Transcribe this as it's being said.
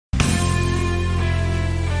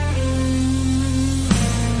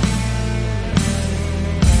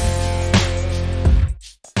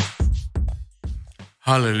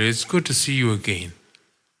Hallelujah. It's good to see you again.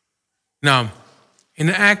 Now, in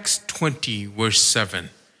Acts 20, verse 7,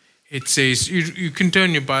 it says, you can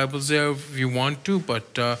turn your Bibles there if you want to,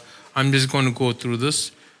 but I'm just going to go through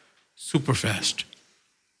this super fast.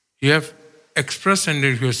 You have express and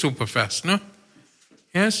then you're super fast, no?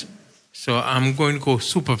 Yes? So I'm going to go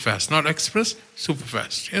super fast, not express, super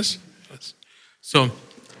fast, yes? So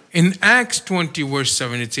in Acts 20, verse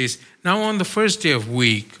 7, it says, now on the first day of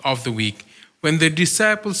the week, when the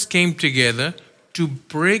disciples came together to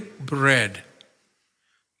break bread,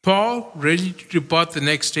 Paul, ready to depart the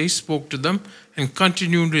next day, spoke to them and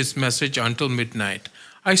continued his message until midnight.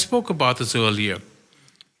 I spoke about this earlier.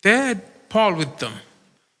 They had Paul with them,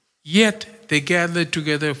 yet they gathered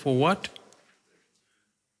together for what?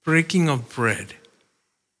 Breaking of bread.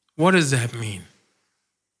 What does that mean?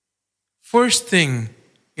 First thing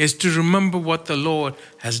is to remember what the Lord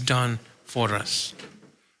has done for us.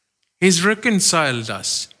 He's reconciled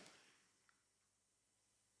us.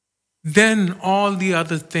 Then all the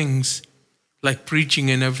other things like preaching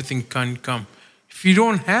and everything can come. If you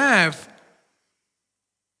don't have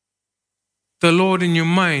the Lord in your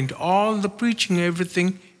mind, all the preaching,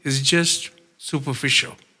 everything is just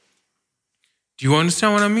superficial. Do you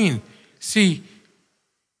understand what I mean? See,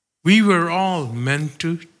 we were all meant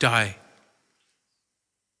to die.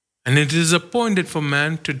 And it is appointed for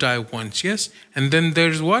man to die once, yes? And then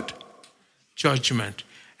there's what? Judgment.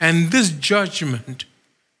 And this judgment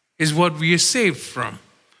is what we are saved from.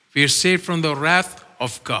 We are saved from the wrath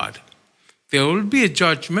of God. There will be a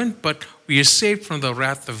judgment, but we are saved from the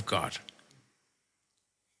wrath of God.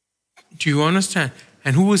 Do you understand?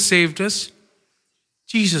 And who has saved us?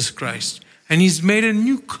 Jesus Christ. And He's made a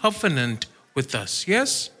new covenant with us,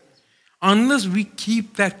 yes? Unless we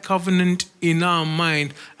keep that covenant in our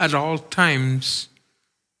mind at all times,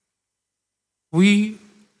 we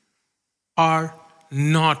are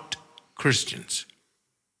not Christians.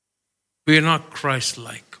 We are not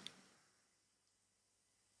Christ-like.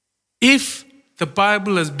 If the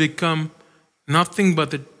Bible has become nothing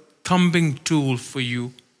but a thumbing tool for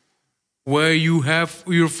you, where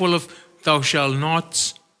you're full of thou shalt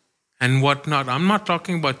nots and whatnot. I'm not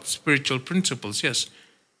talking about spiritual principles. Yes,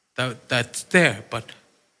 that's there. But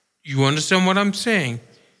you understand what I'm saying?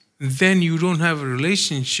 Then you don't have a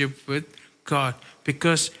relationship with God,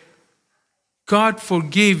 because God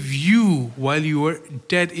forgave you while you were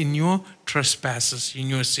dead in your trespasses, in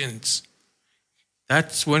your sins.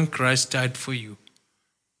 That's when Christ died for you.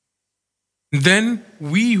 Then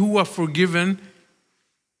we who are forgiven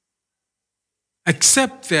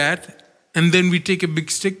accept that, and then we take a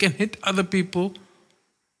big stick and hit other people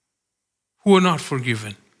who are not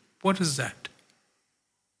forgiven. What is that?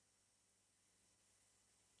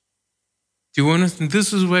 Do you understand?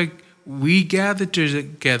 This is where we gather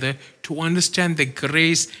together to understand the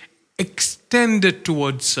grace extended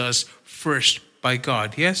towards us first by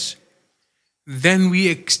God, yes? Then we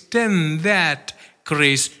extend that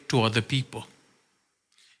grace to other people.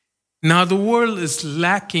 Now the world is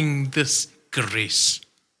lacking this grace.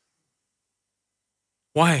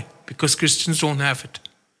 Why? Because Christians don't have it.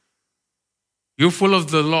 You're full of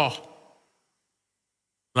the law.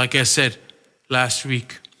 Like I said last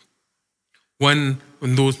week, when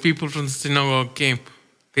those people from the synagogue came,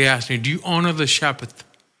 they asked me, do you honor the Sabbath?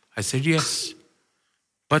 I said, yes.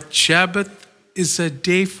 But Sabbath is a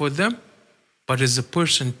day for them, but is a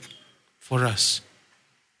person for us.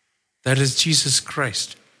 That is Jesus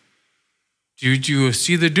Christ. Do you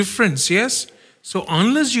see the difference? Yes? So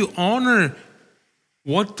unless you honor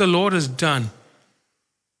what the Lord has done,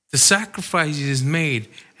 the sacrifice is made,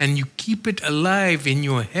 and you keep it alive in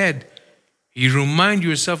your head, you remind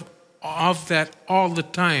yourself of that all the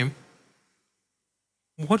time,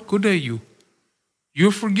 what good are you?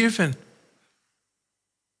 You're forgiven.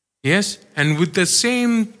 Yes? And with the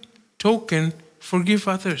same token, forgive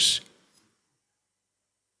others.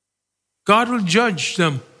 God will judge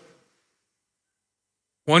them.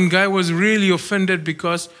 One guy was really offended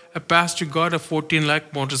because a pastor got a 14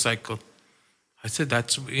 lakh motorcycle. I said,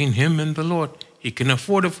 that's in him and the Lord. He can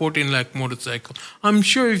afford a 14 lakh motorcycle. I'm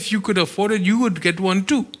sure if you could afford it, you would get one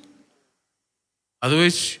too.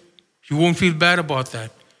 Otherwise, you won't feel bad about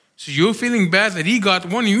that. So you're feeling bad that he got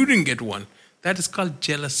one, you didn't get one. That is called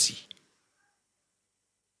jealousy.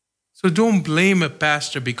 So don't blame a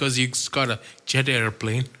pastor because he's got a jet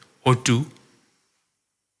airplane or two.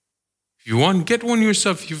 If you want, get one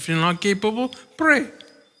yourself. If you're not capable, pray.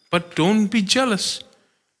 But don't be jealous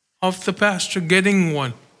of the pastor getting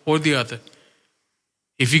one or the other.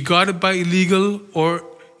 If he got it by illegal or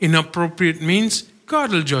inappropriate means,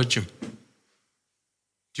 God will judge him.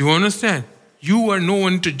 Do you understand? You are no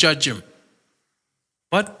one to judge him.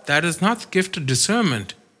 But that is not the gift of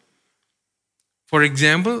discernment. For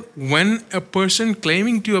example, when a person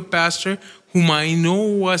claiming to a pastor whom I know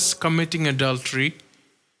was committing adultery,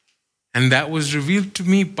 and that was revealed to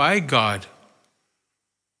me by God,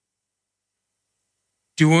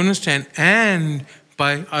 do you understand? And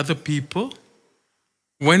by other people.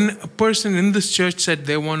 When a person in this church said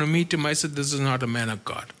they want to meet him, I said, this is not a man of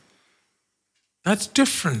God. That's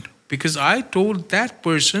different, because I told that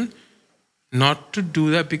person not to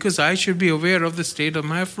do that, because I should be aware of the state of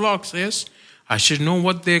my flocks. Yes, I should know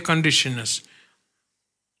what their condition is.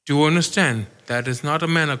 Do you understand? That is not a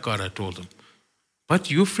man of God, I told them.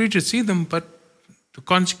 But you're free to see them, but the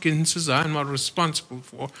consequences I am not responsible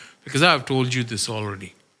for, because I have told you this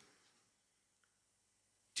already.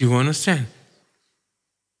 Do you understand?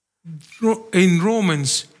 In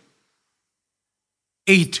Romans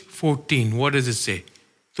 8:14, what does it say?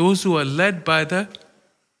 Those who are led by the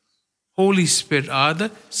Holy Spirit are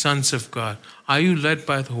the sons of God. Are you led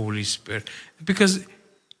by the Holy Spirit? Because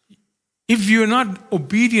if you're not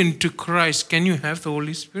obedient to Christ, can you have the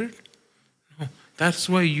Holy Spirit? No. That's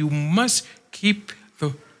why you must keep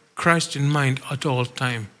the Christ in mind at all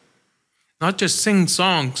time. Not just sing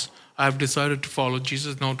songs. I've decided to follow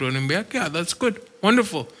Jesus, now turning back. Yeah, that's good.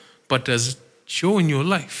 Wonderful. But does it show in your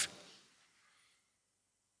life?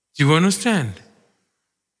 Do you understand?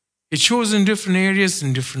 It shows in different areas,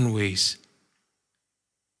 in different ways.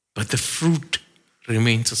 But the fruit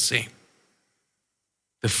remains the same.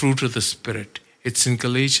 The fruit of the Spirit. It's in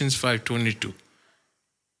Galatians 5:22.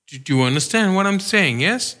 Do you understand what I'm saying?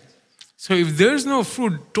 Yes? So if there's no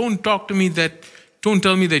fruit, don't tell me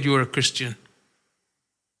that you're a Christian.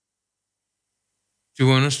 Do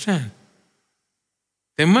you understand?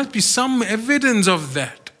 There must be some evidence of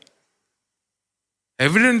that.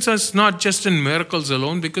 Evidence is not just in miracles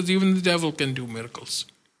alone, because even the devil can do miracles.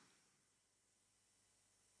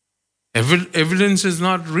 Evidence is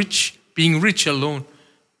not being rich alone,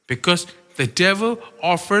 because the devil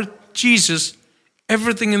offered Jesus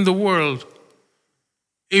everything in the world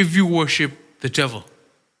if you worship the devil.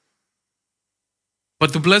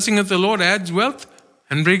 But the blessing of the Lord adds wealth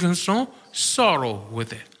and brings no sorrow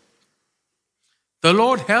with it. The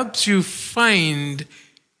Lord helps you find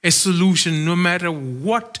a solution no matter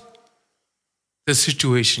what the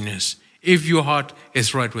situation is, if your heart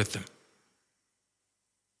is right with Him.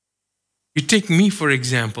 You take me, for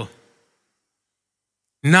example.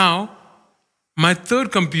 Now, my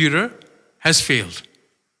third computer has failed.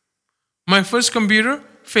 My first computer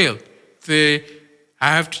failed. I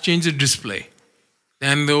have to change the display.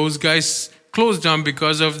 And those guys closed down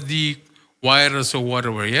because of the virus or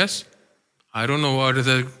whatever, yes? I don't know what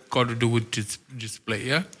that got to do with display,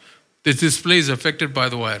 yeah? The display is affected by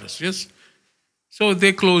the virus, yes? So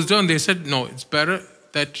they closed down. They said, no, it's better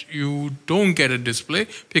that you don't get a display,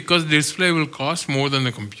 because the display will cost more than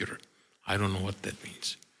the computer. I don't know what that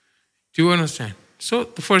means. Do you understand? So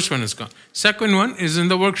the first one is gone. Second one is in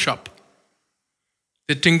the workshop.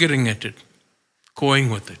 They're tinkering at it, going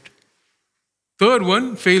with it. Third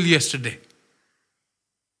one failed yesterday.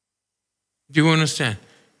 Do you understand?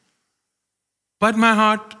 But my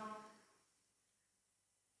heart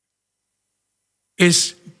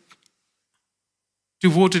is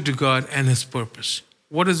devoted to God and His purpose.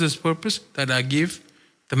 What is His purpose? That I give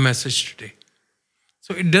the message today.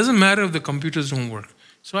 So it doesn't matter if the computers don't work.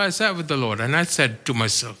 So I sat with the Lord and I said to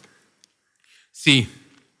myself, see,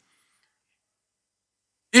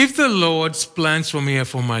 if the Lord's plans for me are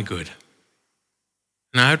for my good,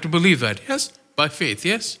 and I have to believe that, yes, by faith,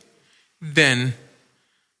 yes, then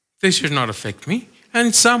they should not affect me.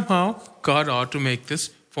 And somehow God ought to make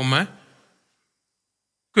this for my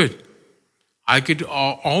good. I could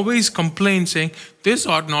always complain saying, this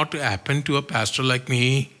ought not to happen to a pastor like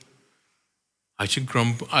me. I can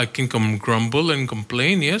grumble and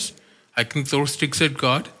complain, yes. I can throw sticks at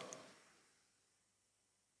God.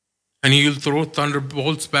 And He'll throw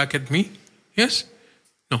thunderbolts back at me, yes.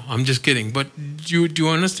 No, I'm just kidding. But do you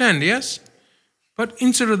understand, yes? But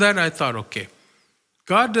instead of that, I thought, okay,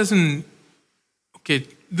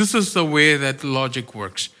 this is the way that logic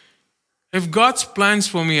works. If God's plans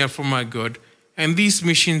for me are for my good, and these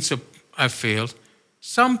missions have failed,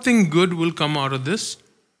 something good will come out of this,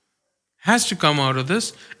 has to come out of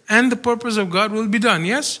this, and the purpose of God will be done,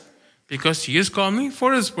 yes? Because He has called me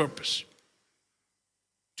for His purpose.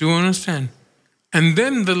 Do you understand? And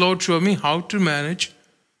then the Lord showed me how to manage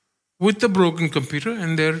with the broken computer,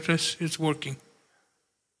 and there it is, it's working.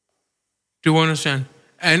 Do you understand?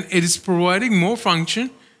 And it is providing more function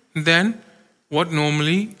than what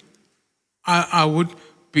normally I would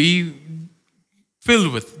be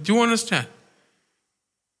filled with. Do you understand?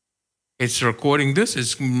 It's recording this,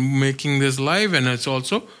 it's making this live, and it's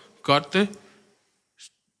also got the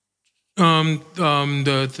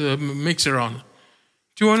mixer on.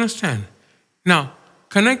 Do you understand? Now,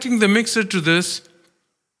 connecting the mixer to this,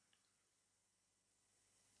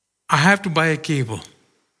 I have to buy a cable.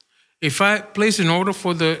 If I placed an order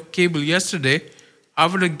for the cable yesterday, I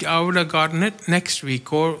would have gotten it next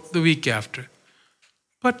week or the week after.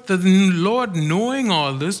 But the Lord, knowing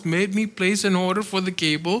all this, made me place an order for the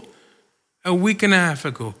cable a week and a half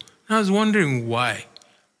ago. And I was wondering why.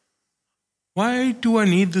 Why do I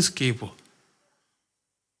need this cable?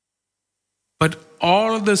 But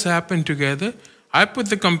all of this happened together. I put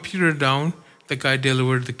the computer down, the guy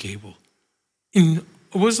delivered the cable. It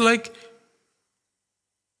was like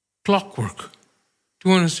clockwork. Do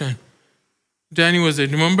you understand? Danny was there.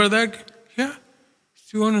 Remember that? Yeah.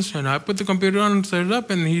 Do you understand? I put the computer on and set it up,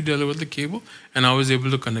 and he delivered the cable, and I was able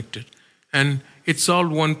to connect it. And it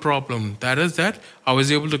solved one problem. That is that I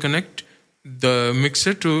was able to connect the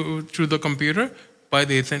mixer to the computer by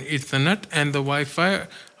the Ethernet, and the Wi-Fi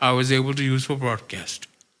I was able to use for broadcast.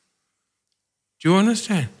 Do you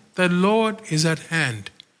understand? The Lord is at hand.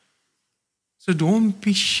 So don't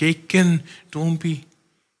be shaken. Don't be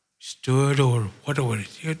stirred or whatever it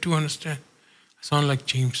is. You have to understand. I sound like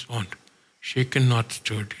James Bond. Shaken, not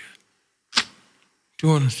stirred. Do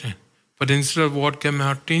you understand? But instead of vodka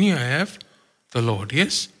martini, I have the Lord.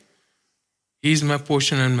 Yes? He is my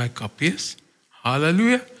portion and my cup. Yes?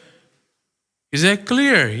 Hallelujah. Is that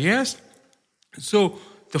clear? Yes? So,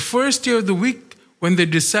 the first day of the week, when the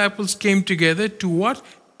disciples came together to what?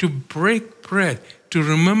 To break bread, to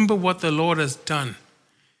remember what the Lord has done.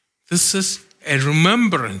 This is a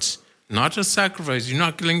remembrance, not a sacrifice. You're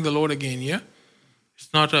not killing the Lord again, yeah?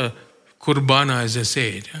 It's not a kurbana, as I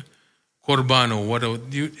say it. Yeah? Korban or whatever.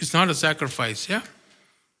 It's not a sacrifice, yeah?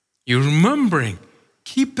 You're remembering.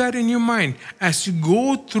 Keep that in your mind as you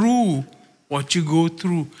go through what you go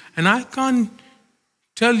through. And I can't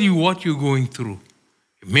tell you what you're going through.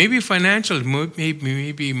 Maybe financial,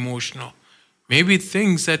 maybe emotional. Maybe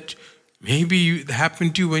things that maybe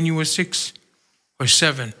happened to you when you were 6 or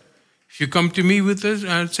 7. If you come to me with this,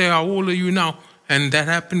 I'll say, how old are you now? And that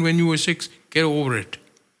happened when you were 6. Get over it.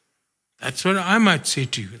 That's what I might say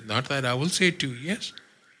to you. Not that I will say to you, yes.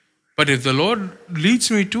 But if the Lord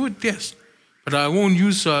leads me to it, yes. But I won't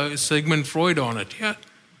use Sigmund Freud on it, yeah.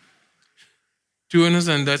 Do you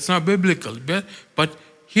understand? That's not biblical. But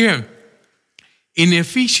here, in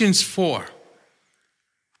Ephesians 4,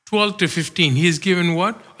 12 to 15, he is given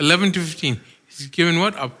what? 11 to 15. He's given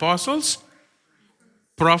what? Apostles,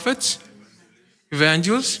 prophets,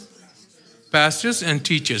 evangelists, pastors, and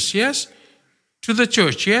teachers. Yes? To the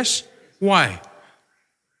church. Yes? Why?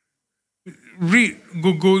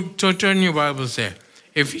 Turn your Bibles there.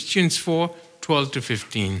 Ephesians 4, 12 to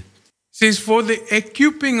 15. It says, for the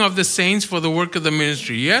equipping of the saints for the work of the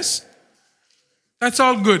ministry. Yes? That's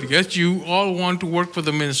all good. Yes? You all want to work for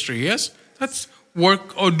the ministry. Yes? That's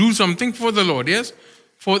work or do something for the Lord. Yes?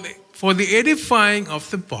 For the edifying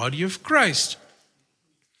of the body of Christ.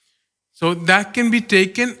 So that can be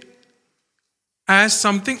taken as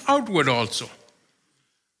something outward also.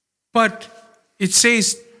 But it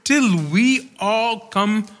says, till we all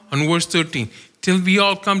come, on verse 13, till we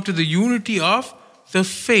all come to the unity of the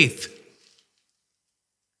faith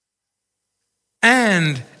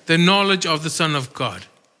and the knowledge of the Son of God.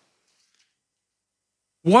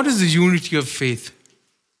 What is the unity of faith?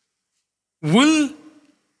 Will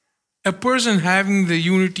a person having the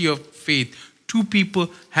unity of faith, two people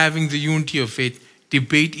having the unity of faith,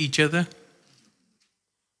 debate each other?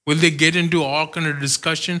 Will they get into all kind of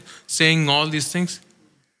discussion, saying all these things?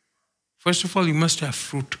 First of all, you must have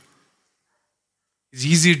fruit. It's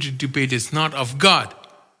easy to debate. It's not of God.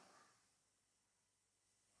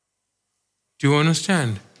 Do you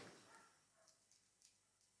understand?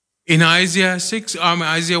 In Isaiah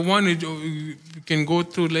 1, you can go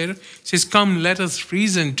through later. It says, come, let us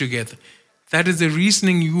reason together. That is the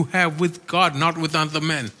reasoning you have with God, not with other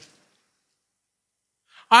men.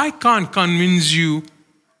 I can't convince you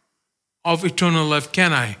of eternal life,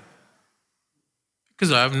 can I?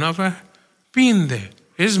 Because I have never been there.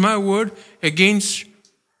 Here's my word against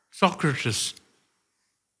Socrates.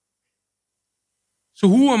 So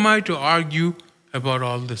who am I to argue about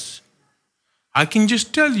all this? I can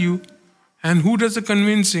just tell you, and who does the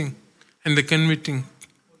convincing and the convicting?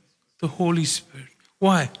 The Holy Spirit.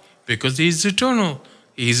 Why? Because He is eternal.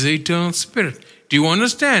 He is the eternal Spirit. Do you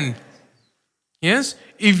understand? Yes?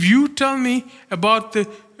 If you tell me about the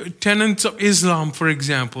tenets of Islam, for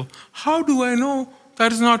example, how do I know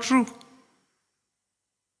that is not true?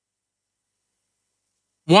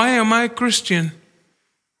 Why am I Christian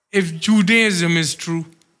if Judaism is true,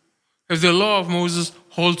 if the law of Moses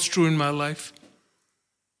holds true in my life.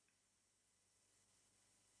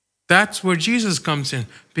 That's where Jesus comes in.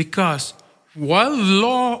 Because while the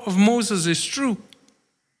law of Moses is true,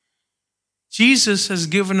 Jesus has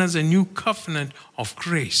given us a new covenant of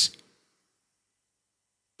grace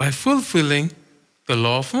by fulfilling the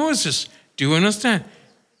law of Moses. Do you understand?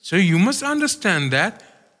 So you must understand that,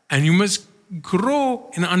 and you must grow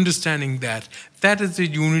in understanding that. That is the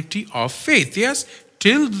unity of faith, yes?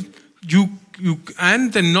 Till you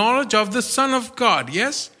and the knowledge of the Son of God,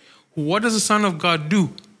 yes? What does the Son of God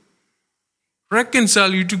do?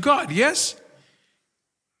 Reconcile you to God, yes?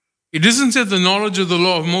 It doesn't say the knowledge of the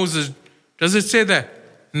law of Moses. Does it say that?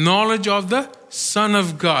 Knowledge of the Son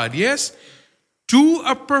of God, yes? To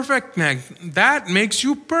a perfect man. That makes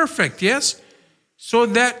you perfect, yes? So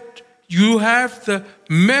that you have the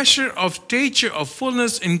measure of stature of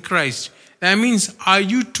fullness in Christ. That means, are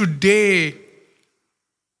you today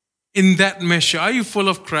in that measure? Are you full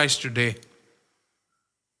of Christ today?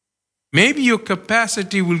 Maybe your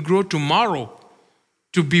capacity will grow tomorrow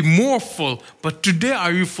to be more full, but today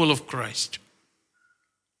are you full of Christ?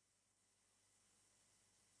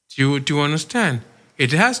 Do you understand?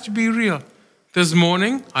 It has to be real. This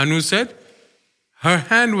morning, Anu said her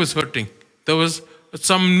hand was hurting. There was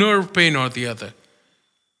some nerve pain or the other.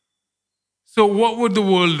 So what would the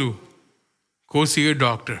world do? Go see a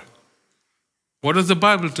doctor. What does the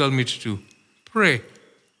Bible tell me to do? Pray.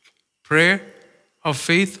 Prayer of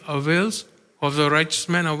faith avails, of the righteous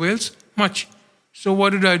man avails much. So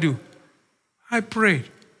what did I do? I prayed.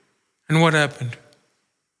 And what happened?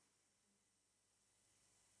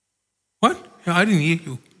 What? I didn't hear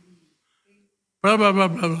you. Blah, blah, blah,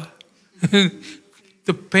 blah, blah.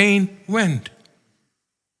 The pain went.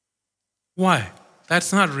 Why?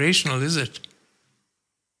 That's not rational, is it?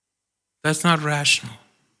 That's not rational.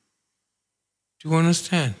 Do you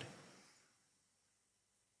understand?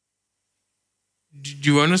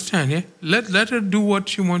 Do you understand? Yeah. Let her do what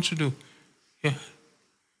she wants to do. Yeah.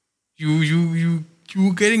 You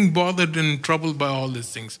getting bothered and troubled by all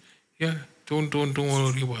these things. Yeah. Don't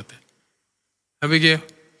worry about that. Abigail,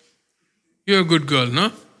 you're a good girl,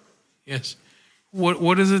 no? Yes.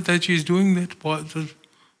 What is it that she's doing? That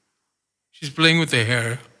she's playing with her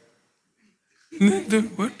hair.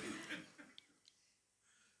 What?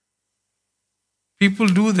 People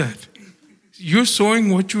do that. You're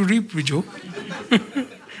sowing what you reap, Joe.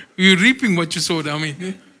 You're reaping what you sowed. I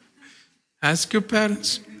mean, ask your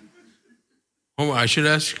parents. Oh, I should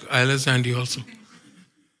ask Alice and Andy also.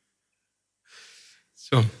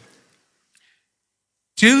 So,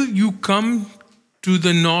 till you come to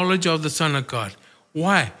the knowledge of the Son of God.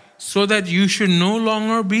 Why? So that you should no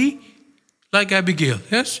longer be like Abigail.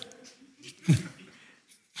 Yes?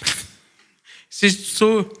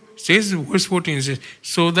 Says verse 14, it says,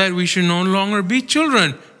 so that we should no longer be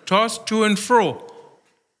children, tossed to and fro,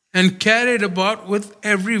 and carried about with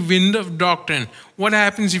every wind of doctrine. What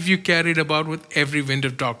happens if you carried about with every wind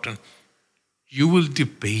of doctrine? You will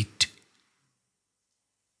debate.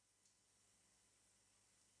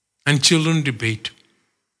 And children debate.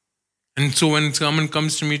 And so when someone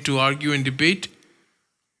comes to me to argue and debate,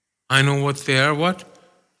 I know what they are, what?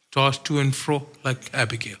 Tossed to and fro like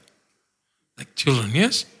Abigail. Like children,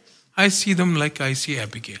 yes? I see them like I see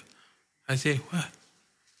Abigail. I say, well,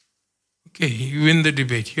 okay, you win the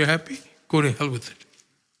debate. You're happy? Go to hell with it.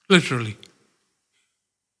 Literally.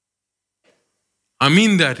 I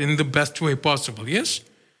mean that in the best way possible, yes?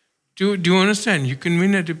 Do you understand? You can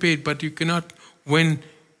win a debate, but you cannot win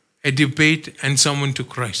a debate and someone to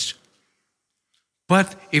Christ.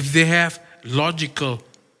 But if they have logical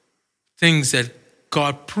things that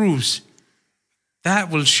God proves, that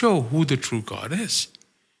will show who the true God is.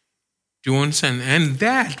 Do you understand? And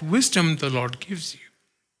that wisdom the Lord gives you.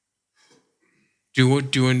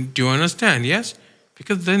 Do you understand? Yes?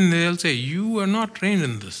 Because then they'll say, you are not trained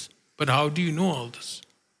in this. But how do you know all this?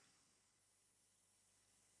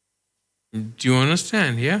 Do you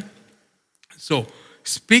understand? Yeah? So,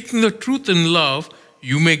 speaking the truth in love,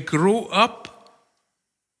 you may grow up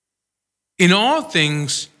in all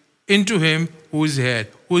things into him who is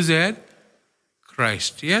head. Who is head?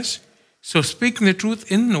 Christ. Yes? So, speaking the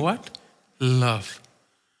truth in what? Love.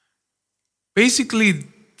 Basically,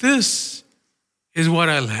 this is what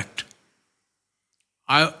I lacked.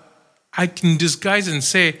 I can disguise and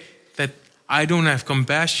say that I don't have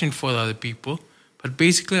compassion for other people, but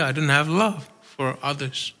basically I don't have love for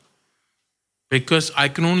others. Because I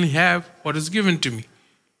can only have what is given to me.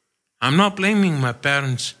 I'm not blaming my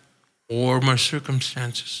parents or my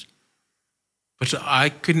circumstances. But I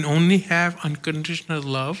can only have unconditional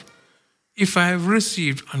love if I have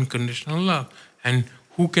received unconditional love. And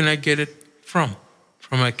who can I get it from?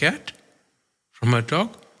 From a cat? From a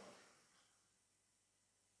dog?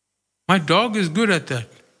 My dog is good at that,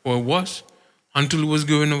 or was, until it was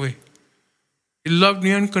given away. It loved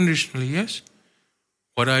me unconditionally, yes?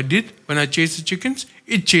 What I did when I chased the chickens,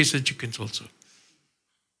 it chased the chickens also.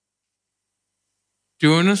 Do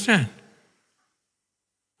you understand?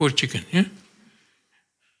 Poor chicken, yeah?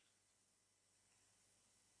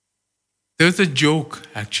 There's a joke,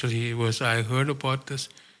 actually. I heard about this.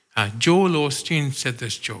 Joel Osteen said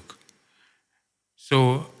this joke.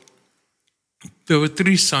 So there were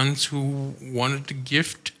 3 sons who wanted to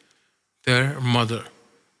gift their mother.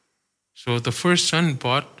 So the first son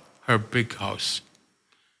bought her a big house.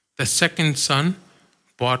 The second son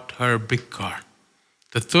bought her a big car.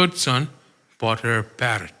 The third son bought her a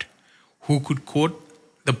parrot who could quote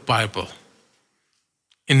the Bible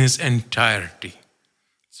in its entirety.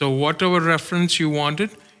 So whatever reference you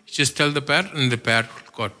wanted, you just tell the parrot and the parrot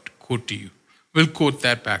will quote to you. Will quote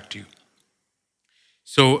that back to you.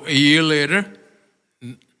 So a year later,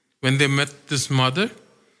 when they met this mother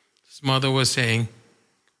was saying,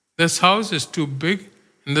 this house is too big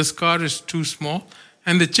and this car is too small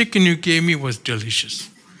and the chicken you gave me was delicious.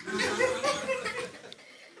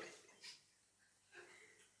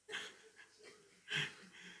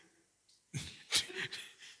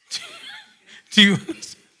 Do you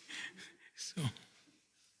understand? So,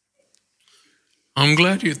 I'm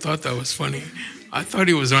glad you thought that was funny. I thought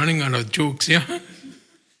he was running out of jokes, yeah?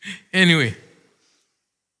 Anyway,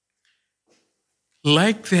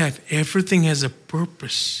 like that, everything has a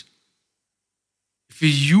purpose. If you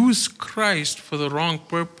use Christ for the wrong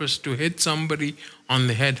purpose to hit somebody on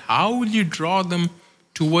the head, how will you draw them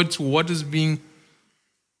towards what is being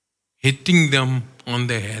hitting them on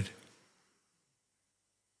the head?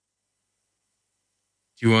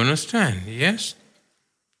 Do you understand? Yes?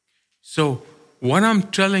 So, what I'm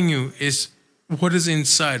telling you is what is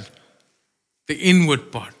inside, the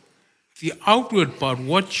inward part. The outward part,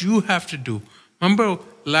 what you have to do. Remember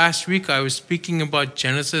last week I was speaking about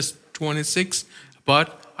Genesis 26,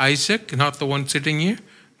 about Isaac, not the one sitting here,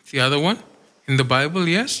 the other one in the Bible,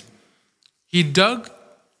 yes? He dug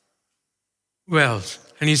wells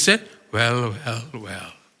and he said, well.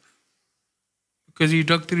 Because he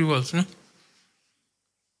dug 3 wells, no?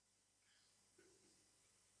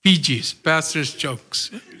 PGs, pastor's jokes.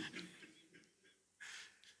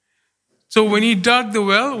 So when he dug the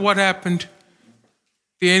well, what happened?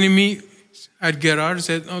 The enemy at Gerar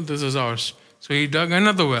said, oh, this is ours. So he dug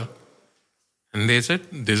another well. And they said,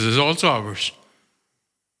 this is also ours.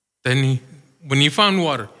 Then when he found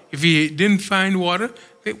water, if he didn't find water,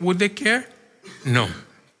 would they care? No.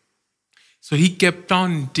 So he kept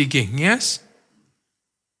on digging, yes?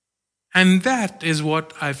 And that is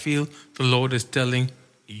what I feel the Lord is telling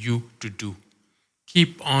you to do.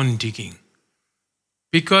 Keep on digging.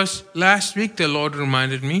 Because last week the Lord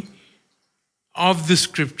reminded me of the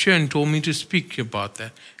scripture and told me to speak about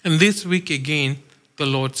that. And this week again, the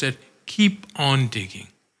Lord said, keep on digging.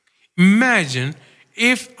 Imagine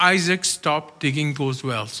if Isaac stopped digging those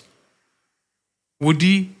wells. Would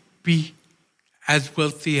he be as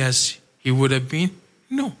wealthy as he would have been?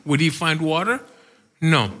 No. Would he find water?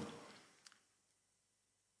 No.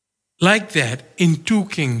 Like that, in 2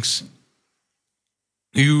 Kings,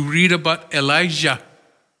 you read about Elijah.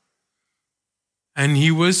 And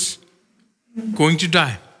he was going to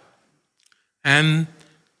die. And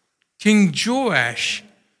King Joash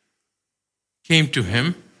came to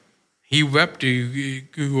him. He wept. You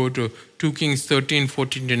go to 2 Kings 13,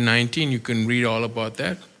 14 to 19. You can read all about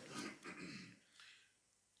that.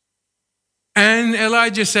 And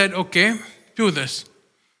Elijah said, okay, do this.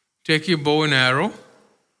 Take your bow and arrow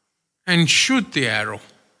and shoot the arrow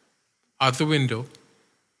out the window.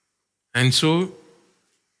 And so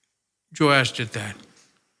Joash did that.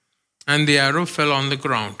 And the arrow fell on the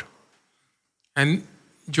ground. And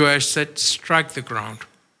Joash said, strike the ground.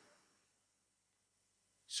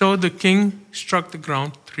 So the king struck the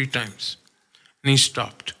ground 3 times. And he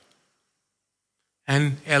stopped.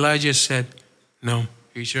 And Elijah said, no,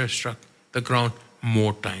 you should have struck the ground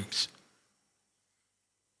more times.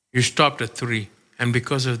 You stopped at 3. And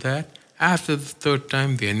because of that, after the 3rd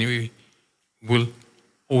time, the enemy will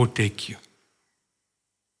overtake you.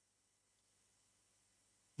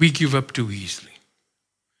 We give up too easily.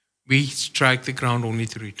 We strike the ground only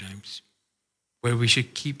 3 times, where we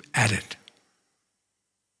should keep at it.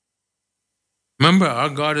 Remember, our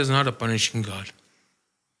God is not a punishing God.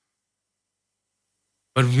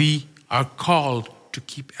 But we are called to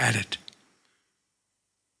keep at it.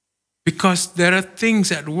 Because there are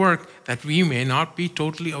things at work that we may not be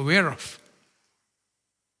totally aware of.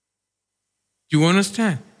 Do you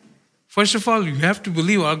understand? First of all, you have to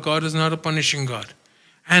believe our God is not a punishing God.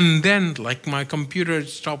 And then, like my computer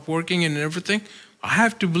stopped working and everything, I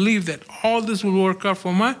have to believe that all this will work out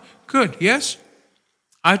for my good. Yes?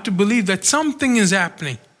 I have to believe that something is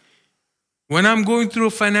happening. When I'm going through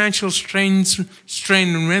a financial strain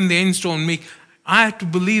and when the ends don't meet, I have to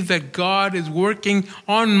believe that God is working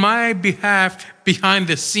on my behalf behind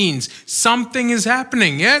the scenes. Something is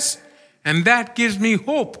happening, yes? And that gives me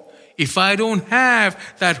hope. If I don't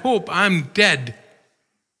have that hope, I'm dead.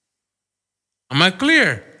 Am I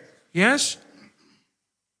clear? Yes?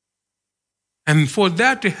 And for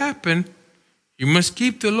that to happen, you must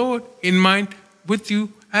keep the Lord in mind with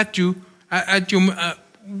you,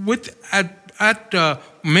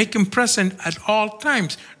 make him present at all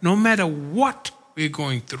times, no matter what we're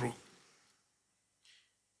going through.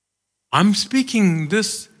 I'm speaking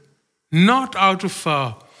this not out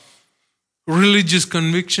of religious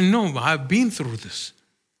conviction. No, I've been through this.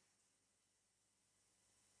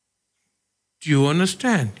 Do you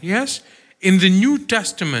understand? Yes? In the New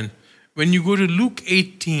Testament, when you go to Luke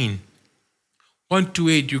 18,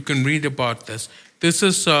 1-8, you can read about this. This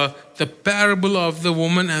is the parable of the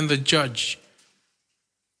woman and the judge.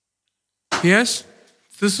 Yes?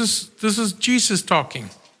 This is Jesus talking.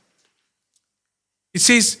 It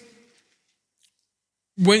says,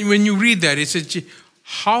 when you read that, it says,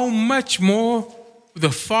 how much more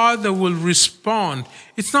the Father will respond.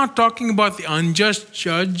 It's not talking about the unjust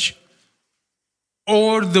judge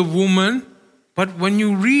or the woman, but when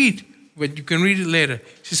you read, but you can read it later,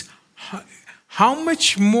 it says, how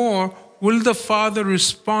much more will the Father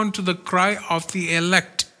respond to the cry of the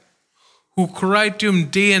elect who cry to him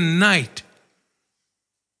day and night?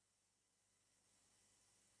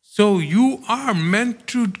 So you are meant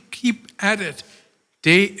to keep at it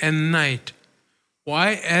day and night.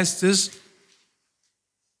 Why has this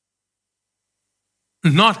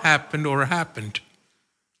not happened or happened?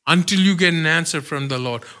 Until you get an answer from the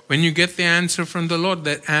Lord. When you get the answer from the Lord,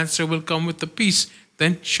 that answer will come with the peace.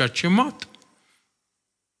 Then shut your mouth.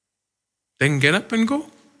 Then get up and go.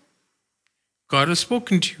 God has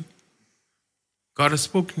spoken to you. God has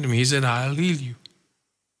spoken to me. He said, I'll heal you.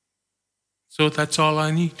 So that's all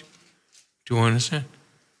I need. Do you understand?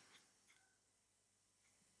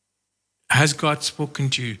 Has God spoken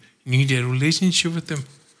to you? You need a relationship with him.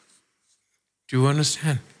 Do you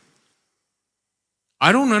understand?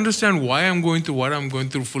 I don't understand why I'm going through what I'm going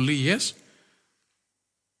through fully, yes?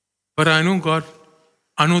 But I know God.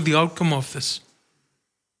 I know the outcome of this.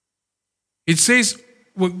 It says,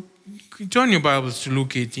 turn your Bibles to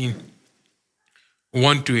Luke 18,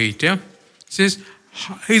 1-8, yeah? It says,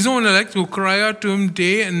 his own elect will cry out to him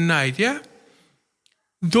day and night, yeah?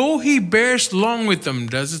 Though he bears long with them.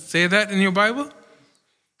 Does it say that in your Bible?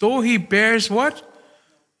 Though he bears what?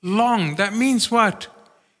 Long. That means what?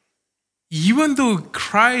 Even though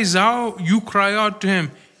you cry out to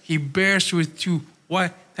him, he bears with you.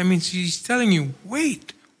 Why? That means he's telling you,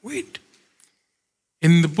 wait.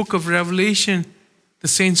 In the book of Revelation, the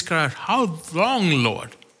saints cry out, how long,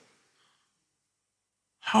 Lord?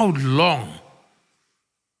 How long?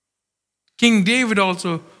 King David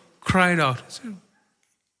also cried out. He said,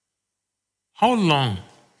 how long?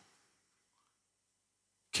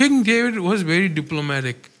 King David was very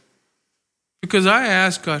diplomatic. Because I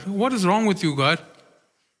asked God, what is wrong with you, God?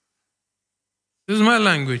 This is my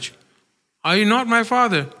language. Are you not my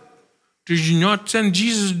father? Did you not send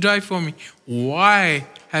Jesus to die for me? Why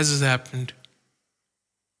has this happened?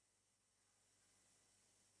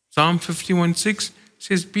 Psalm 51:6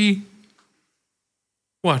 says, be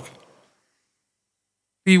what?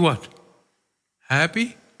 Be what?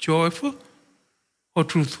 Happy, joyful, or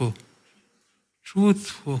truthful?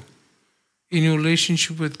 Truthful in your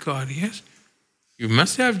relationship with God, yes? You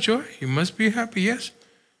must have joy. You must be happy, yes?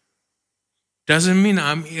 Doesn't mean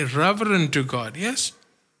I'm irreverent to God, yes?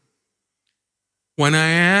 When I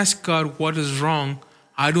ask God what is wrong,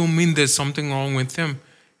 I don't mean there's something wrong with him.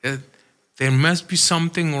 There must be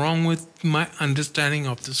something wrong with my understanding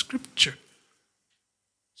of the scripture.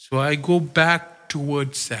 So I go back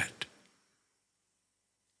towards that.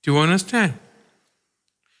 Do you understand?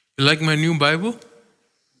 You like my new Bible?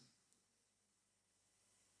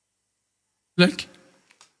 Like?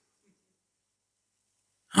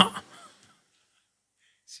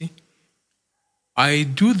 See? I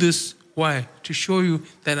do this, why? To show you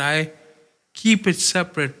that I keep it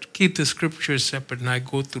separate, keep the scriptures separate, and I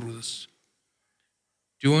go through this.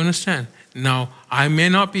 Do you understand? Now, I may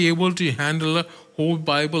not be able to handle a whole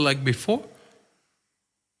Bible like before,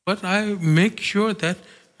 but I make sure that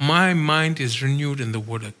my mind is renewed in the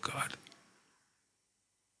Word of God.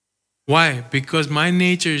 Why? Because my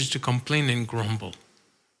nature is to complain and grumble.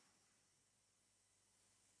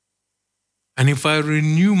 And if I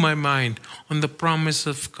renew my mind on the promise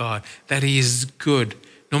of God that He is good,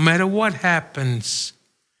 no matter what happens,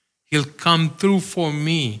 He'll come through for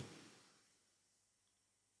me,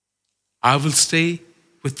 I will stay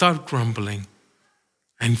without grumbling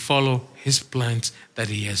and follow His plans that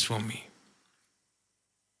He has for me.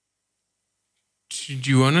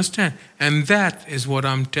 Do you understand? And that is what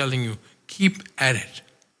I'm telling you. Keep at it.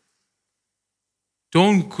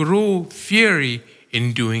 Don't grow weary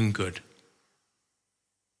in doing good.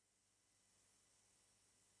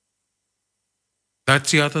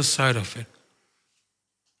 That's the other side of it.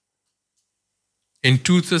 In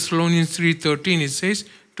 2 Thessalonians 3:13 it says,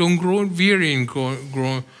 don't grow weary in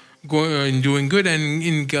in doing good. And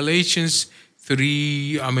in Galatians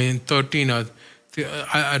 13,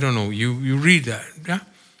 I don't know, you read that. Yeah?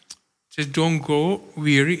 It says, don't grow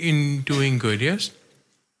weary in doing good, yes?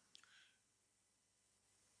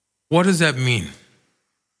 What does that mean?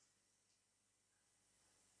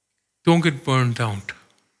 Don't get burned out.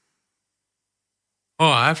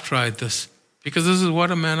 Oh, I've tried this. Because this is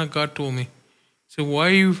what a man of God told me. So why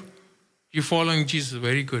are you following Jesus?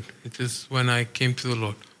 Very good. It is when I came to the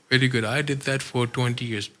Lord. Very good. I did that for 20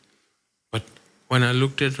 years. But when I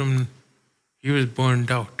looked at him, he was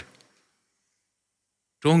burned out.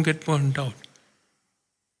 Don't get burned out.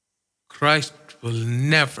 Christ will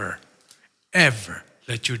never, ever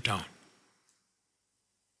let you down.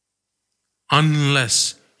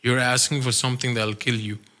 Unless you're asking for something that'll kill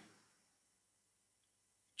you.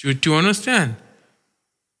 Do you understand?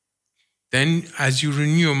 Then as you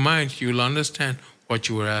renew your mind, you'll understand what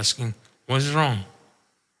you were asking was wrong.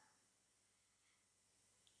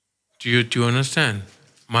 Do you understand?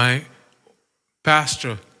 My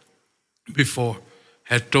pastor before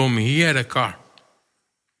had told me he had a car.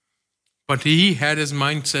 But he had his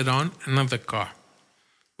mind set on another car,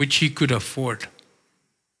 which he could afford.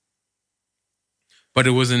 But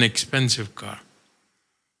it was an expensive car.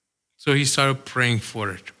 So he started praying for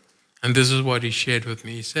it. And this is what he shared with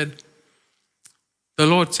me. He said, the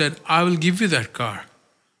Lord said, I will give you that car.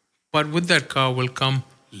 But with that car will come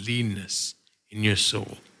leanness in your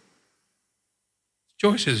soul.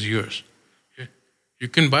 Choice is yours. You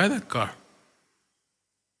can buy that car.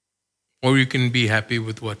 Or you can be happy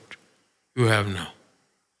with what you have now.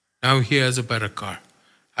 Now he has a better car.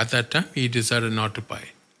 At that time, he decided not to buy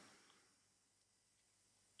it.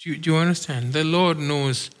 Do you understand? The Lord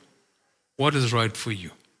knows what is right for you.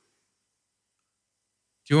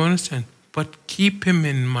 Do you understand? But keep Him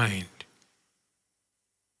in mind.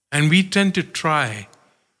 And we tend to try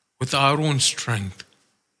with our own strength,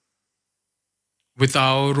 with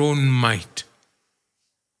our own might.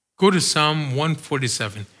 Go to Psalm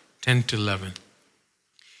 147, 10-11. It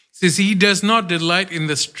says, He does not delight in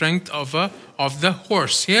the strength of the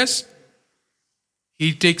horse. Yes?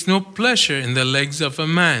 He takes no pleasure in the legs of a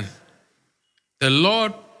man. The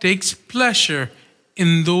Lord takes pleasure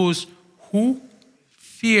in those who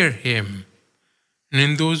fear Him and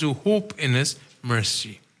in those who hope in His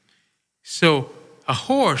mercy. So, a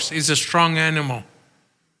horse is a strong animal.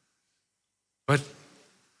 But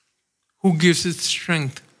who gives it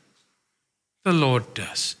strength? The Lord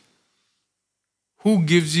does. Who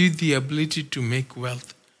gives you the ability to make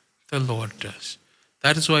wealth? The Lord does.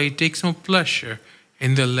 That is why He takes no pleasure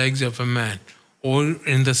in the legs of a man or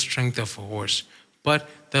in the strength of a horse. But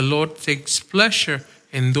the Lord takes pleasure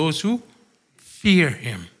in those who fear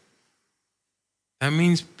Him. That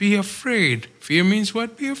means be afraid. Fear means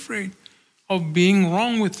what? Be afraid of being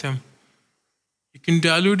wrong with Him. You can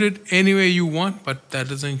dilute it any way you want, but that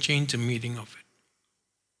doesn't change the meaning of it.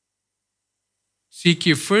 Seek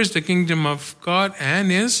ye first the kingdom of God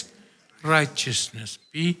and His righteousness.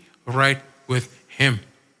 Be right with Him.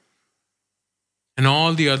 And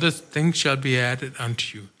all the other things shall be added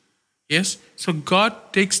unto you. Yes? So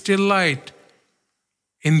God takes delight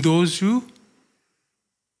in those who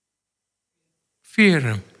fear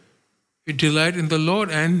Him. You delight in the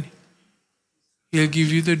Lord and He'll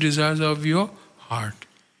give you the desires of your heart.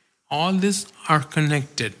 All these are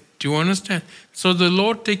connected. Do you understand? So the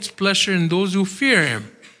Lord takes pleasure in those who fear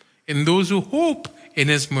Him, in those who hope in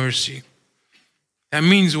His mercy. That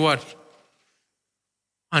means what?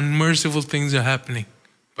 Unmerciful things are happening,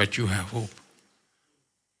 but you have hope.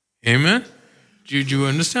 Amen? Do you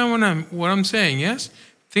understand what I'm saying? Yes?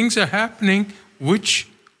 Things are happening which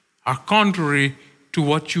are contrary to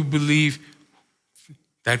what you believe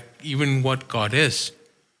that even what God is.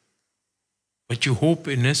 But you hope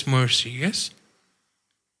in His mercy, yes?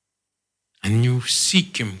 And you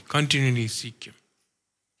seek Him, continually seek Him.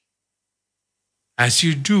 As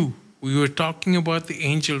you do, we were talking about the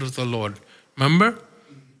angel of the Lord. Remember?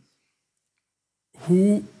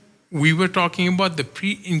 Who we were talking about the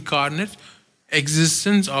pre-incarnate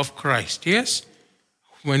existence of Christ. Yes?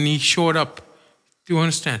 When he showed up. Do you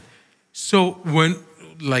understand? So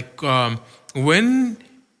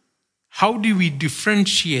how do we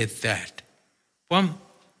differentiate that? Well,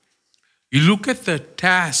 you look at the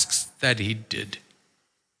tasks that he did.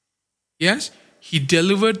 Yes? He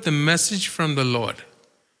delivered the message from the Lord.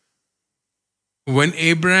 When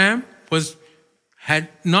Abraham had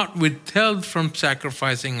not withheld from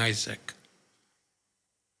sacrificing Isaac.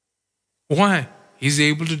 Why? He's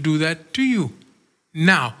able to do that to you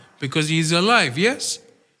now because he's alive. Yes?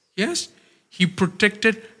 Yes? He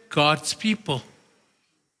protected God's people.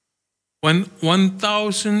 When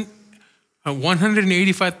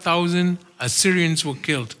 185,000 Assyrians were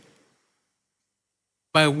killed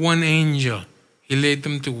by one angel, he laid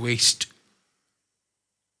them to waste.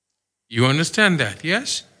 You understand that?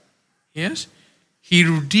 Yes? Yes? He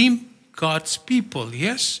redeemed God's people.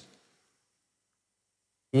 Yes?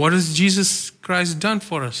 What has Jesus Christ done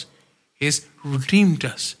for us? He has redeemed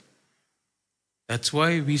us. That's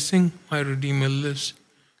why we sing, "My Redeemer lives,"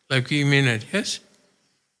 like we mean it. Yes?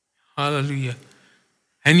 Hallelujah.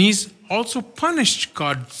 And he's also punished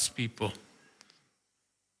God's people.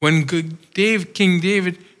 When King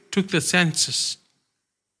David took the census.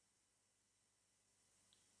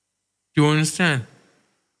 Do you understand?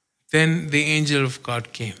 Then the angel of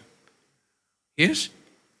God came. Yes?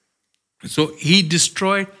 So he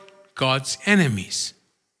destroyed God's enemies.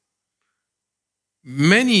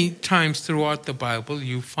 Many times throughout the Bible,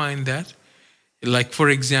 you find that. Like, for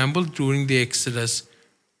example, during the Exodus,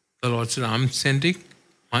 the Lord said, "I'm sending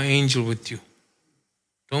my angel with you.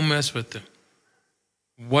 Don't mess with them."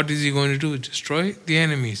 What is he going to do? Destroy the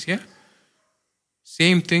enemies, yeah?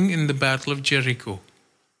 Same thing in the Battle of Jericho.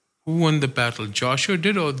 Who won the battle? Joshua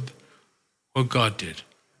did or God did?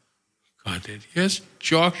 God did, yes?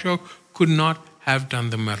 Joshua could not have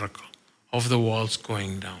done the miracle of the walls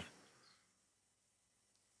going down.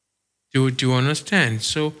 Do you understand?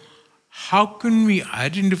 So how can we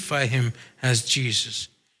identify him as Jesus?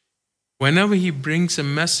 Whenever he brings a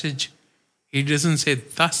message, he doesn't say,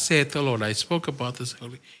 "Thus saith the Lord." I spoke about this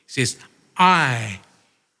earlier. He says, "I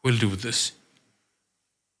will do this."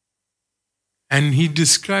 And he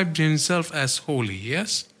described himself as holy,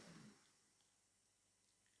 yes?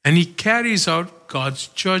 And he carries out God's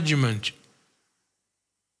judgment.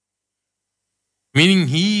 Meaning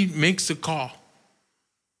he makes the call.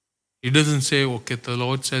 He doesn't say, "Okay, the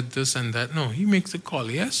Lord said this and that." No, he makes the call,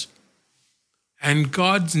 yes? And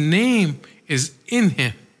God's name is in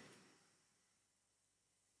him.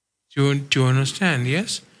 Do you understand?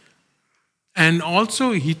 Yes? And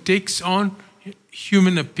also he takes on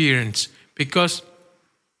human appearance because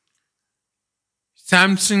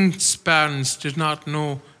Samson's parents did not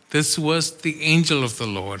know this was the angel of the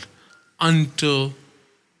Lord until,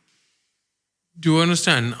 do you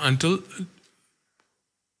understand? Until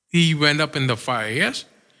he went up in the fire, yes?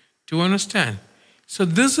 Do you understand? So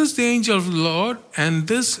this is the angel of the Lord and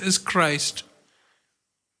this is Christ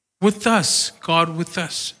with us, God with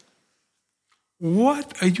us.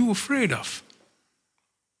 What are you afraid of?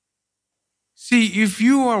 See, if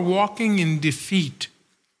you are walking in defeat,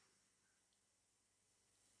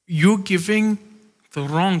 you're giving the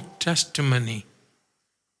wrong testimony.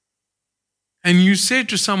 And you say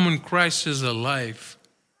to someone, "Christ is alive,"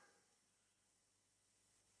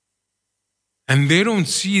 and they don't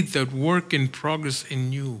see that work in progress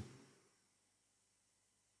in you,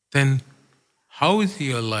 then how is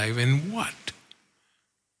he alive and what?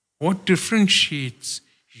 What differentiates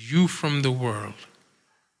you from the world?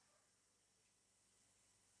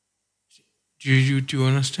 Do you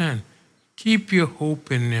understand? Keep your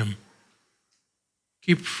hope in him.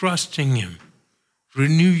 Keep trusting him.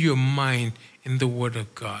 Renew your mind in the Word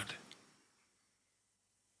of God.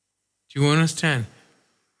 Do you understand?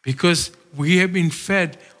 Because we have been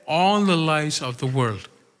fed all the lies of the world.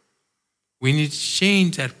 We need to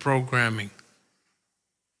change that programming.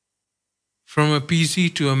 From a PC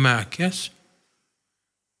to a Mac, yes?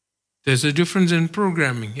 There's a difference in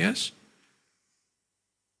programming, yes?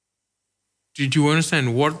 Did you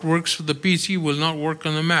understand? What works for the PC will not work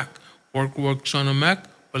on the Mac. What works on a Mac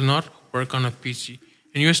will not work on a PC.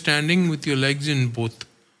 And you're standing with your legs in both.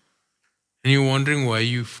 And you're wondering why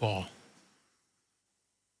you fall.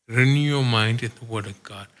 Renew your mind in the Word of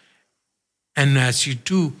God. And as you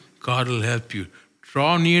do, God will help you.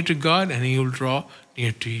 Draw near to God and he will draw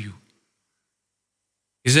near to you.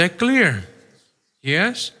 Is that clear?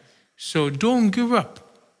 Yes? So don't give up.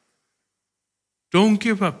 Don't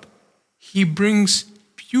give up. He brings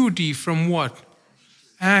beauty from what?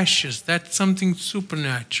 Ashes. That's something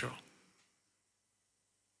supernatural.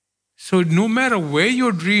 So no matter where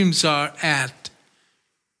your dreams are at,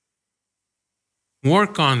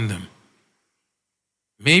 work on them.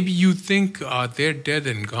 Maybe you think they're dead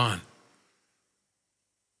and gone.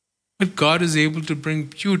 But God is able to bring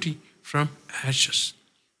beauty from ashes.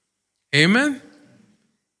 Amen?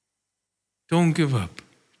 Don't give up.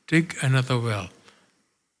 Dig another well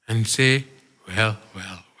and say, well.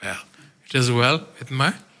 It is well with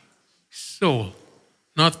my soul.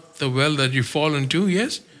 Not the well that you fall into,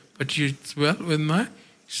 yes, but it's well with my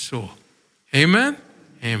soul. Amen?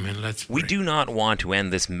 Amen. Let's pray. We do not want to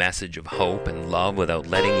end this message of hope and love without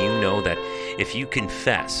letting you know that if you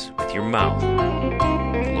confess with your mouth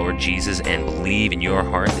the Lord Jesus and believe in your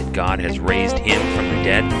heart that God has raised him from the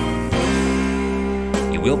dead,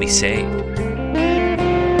 you will be saved.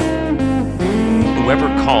 Whoever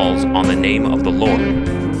calls on the name of the Lord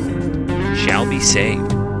shall be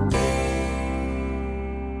saved.